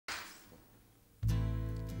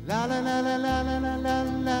La la la la la la la la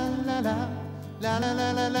la la la. La la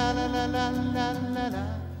la la la la la la la la la.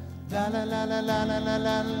 La la la la la la la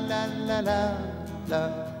la la la la.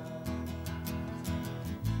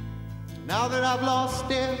 Now that I've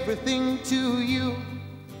lost everything to you,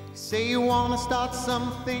 say you wanna start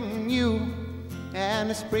something new, and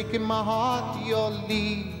it's breaking my heart you're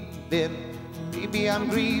leaving. Baby, I'm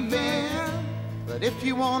grieving, but if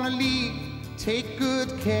you wanna leave, take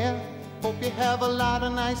good care. Hope you have a lot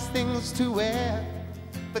of nice things to wear,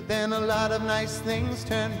 but then a lot of nice things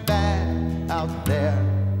turn bad out there.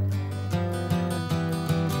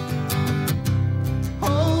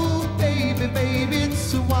 Oh, baby, baby,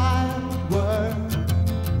 it's a wild world.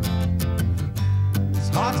 It's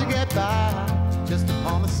hard to get by just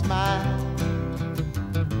upon a smile.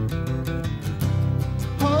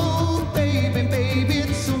 Oh, baby, baby,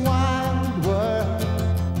 it's a wild world,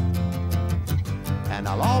 and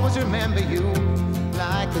I'll always remember you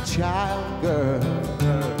like a child girl.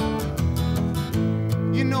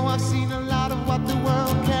 You know I've seen a lot of what the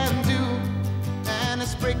world can do, and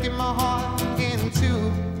it's breaking my heart in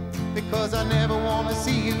two, because I never want to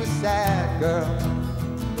see you sad, girl.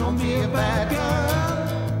 Don't be a bad girl.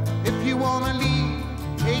 If you want to leave,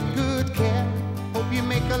 take good care. Hope you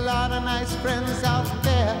make a lot of nice friends out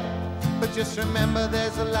there, but just remember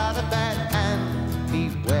there's a lot of bad, and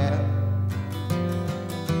beware.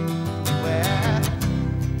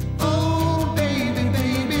 Oh, baby,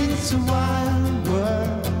 baby, it's a wild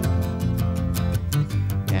world,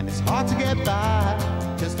 and it's hard to get by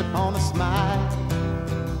just upon a smile.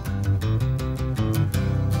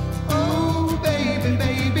 Oh, baby,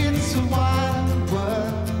 baby, it's a wild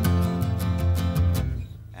world,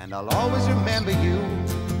 and I'll always remember you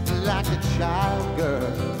like a child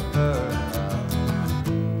girl.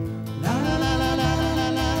 La la la la la la la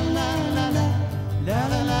la la la. La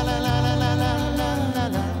la la la la la la la la la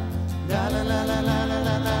la. La la la la la la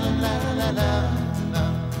la la la la la.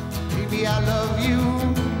 Baby, I love you,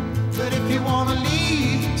 but if you wanna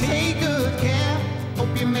leave, take good care.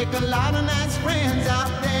 Hope you make a lot of nice friends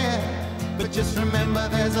out there, but just remember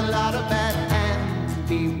there's a lot of bad, and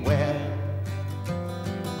beware.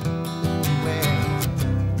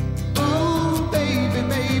 Oh, baby,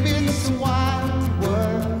 baby, it's a wild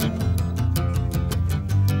world,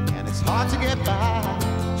 and it's hard to get by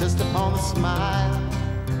just upon a smile.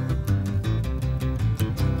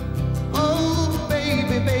 Oh,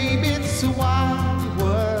 baby, baby, it's a wild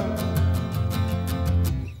world,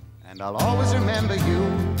 and I'll always remember you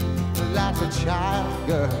like a child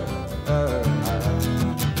girl.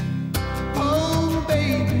 Oh,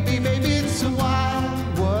 baby, baby, it's a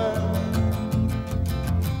wild world,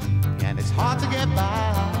 and it's hard to get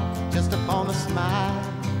by just upon a smile.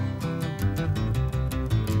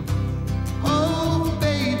 Oh,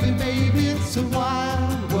 baby, baby, it's a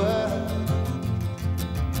wild world,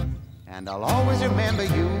 and I'll always remember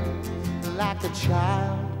you like a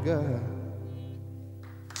child girl.